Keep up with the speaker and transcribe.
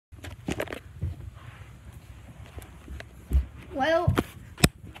Well,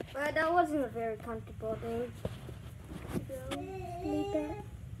 that wasn't a very comfortable thing. So, need that?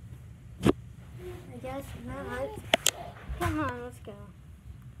 I guess not. Come on, let's go.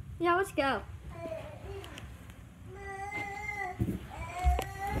 Yeah, let's go.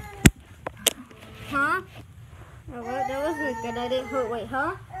 Huh? Oh, well, that wasn't a good idea. Oh, wait,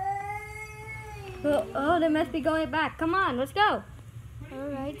 huh? Oh, they must be going back. Come on, let's go. All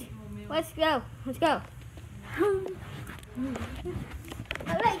right, let's go. Let's go. All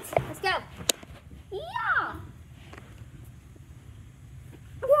right, let's go. Yeah.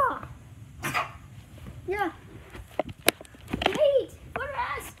 Yeah. Yeah. Wait for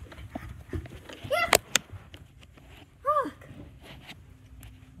us. Yeah. Look.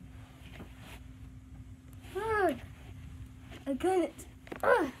 Look. I got it.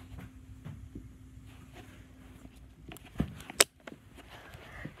 Oh,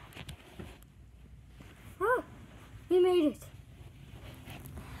 we made it.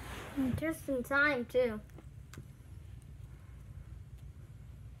 Just in time, too.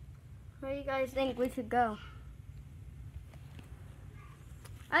 Where do you guys think we should go?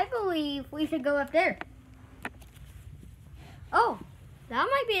 I believe we should go up there. Oh, that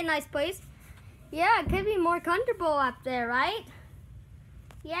might be a nice place. Yeah, it could be more comfortable up there, right?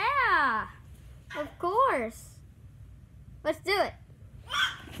 Yeah, of course. Let's do it.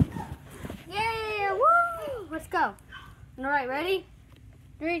 Yeah, woo! Let's go. All right, ready?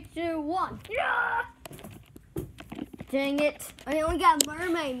 3, 2, 1. Yeah! Dang it. I only got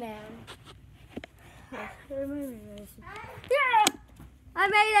Mermaid Man. Yeah! I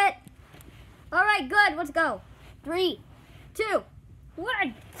made it. All right, good. Let's go. 3, 2,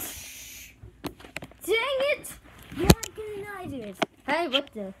 1. Dang it. Yeah, I'm getting ideas. Hey,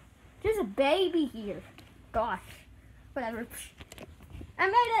 what the? There's a baby here. Gosh. Whatever. I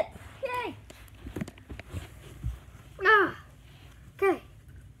made it. Yay. Ah. Okay.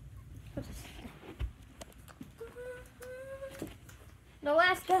 The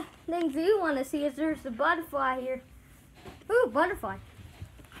last things you want to see is there's a butterfly here. Ooh, butterfly.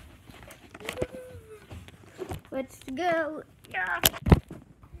 Let's go. Yeah.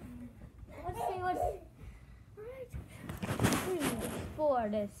 Let's see what's for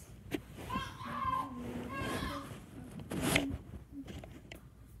this.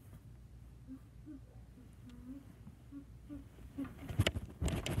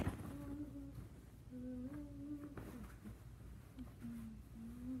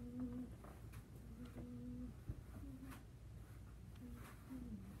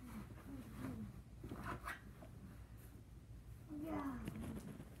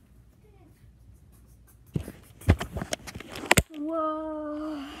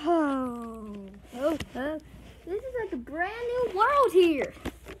 Whoa! Oh, this is like a brand new world here.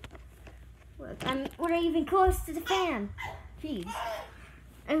 Look, we're even close to the fan. Jeez.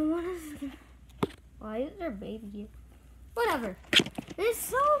 And what is? Why is there a baby here? Whatever. It's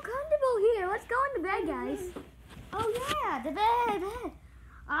so comfortable here. Let's go into bed, guys. Oh yeah, the bed.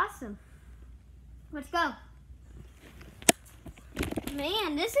 Awesome. Let's go.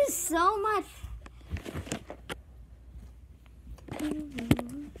 Man, this is so much.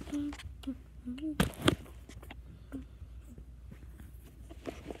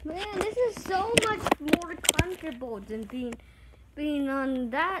 Man, this is so much more comfortable than being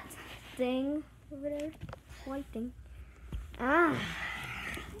on that thing over there, white thing.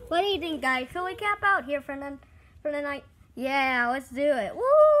 What do you think, guys? Shall we camp out here for the night? Yeah, let's do it.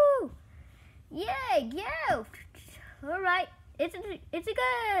 Woo! Yay! Yeah. All right. It's a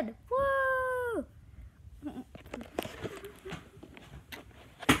good. Woo!